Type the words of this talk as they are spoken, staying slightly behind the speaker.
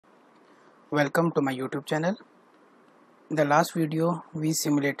Welcome to my YouTube channel. In the last video, we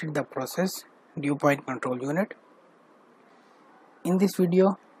simulated the process dew point control unit. In this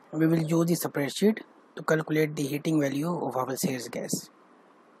video, we will use the spreadsheet to calculate the heating value of our sales gas.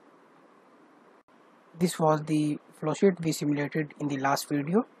 This was the flowsheet we simulated in the last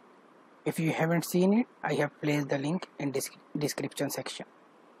video. If you haven't seen it, I have placed the link in description section.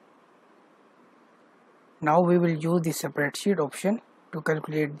 Now we will use the spreadsheet option to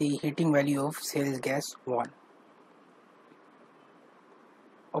calculate the heating value of sales gas 1.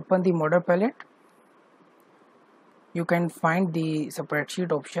 Open the model palette. You can find the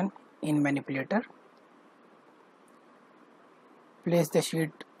spreadsheet option in manipulator. Place the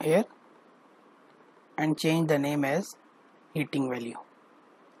sheet here and change the name as heating value.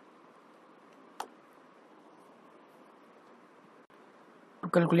 To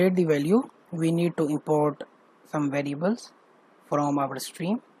calculate the value, we need to import some variables from our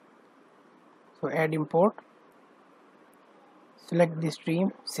stream. So add import, select the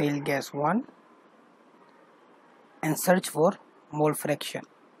stream sale gas 1 and search for mole fraction.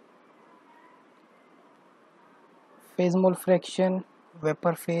 Phase mole fraction,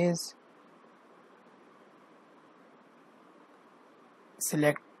 vapor phase,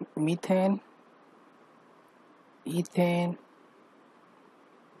 select methane, ethane,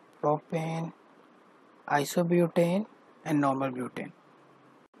 propane, isobutane and normal butane.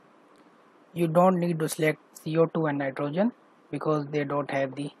 You don't need to select CO2 and nitrogen because they don't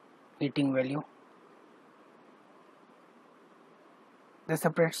have the heating value. The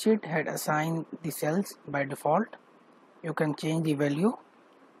spreadsheet had assigned the cells by default. You can change the value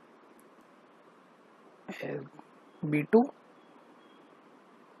as B2,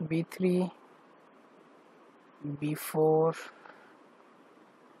 B3, B4,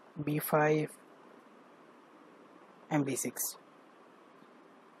 B5 and B6.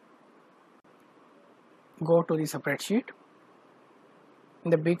 Go to the spreadsheet.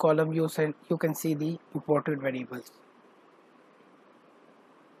 In the B column you can see the imported variables.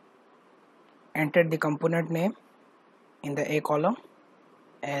 Enter the component name in the A column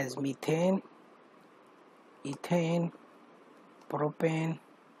as methane, ethane, propane,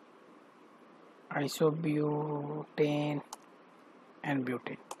 isobutane and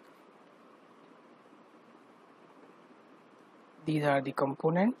butane. These are the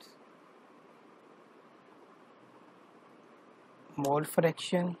components: mole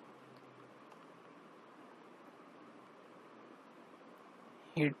fraction,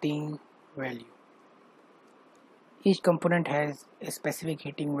 heating value. Each component has a specific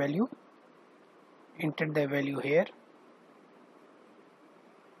heating value. Enter the value here: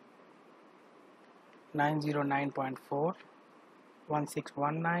 909.4,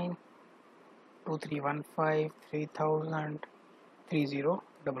 1619, 2315, 3000,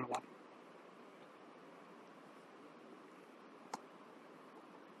 3011.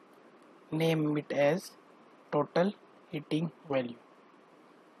 Name it as total heating value.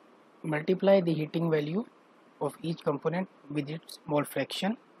 Multiply the heating value of each component with its mole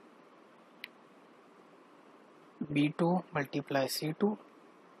fraction. B2 multiply C2,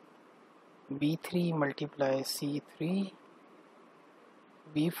 B3 multiply C3,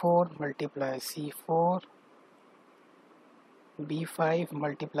 B4 multiply C4, B5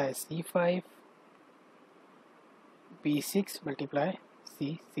 multiply C5, B6 multiply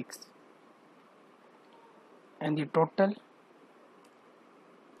C6, and the total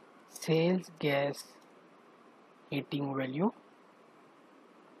sales gas heating value.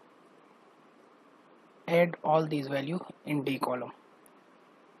 Add all these values in D column: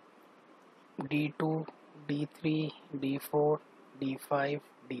 D2, D3, D4, D5,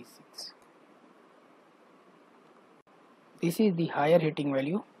 D6. This is the higher heating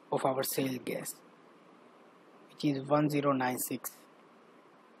value of our sales gas, which is 1096.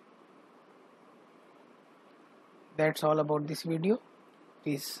 That's all about this video.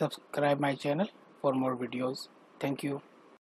 Please subscribe my channel for more videos. Thank you.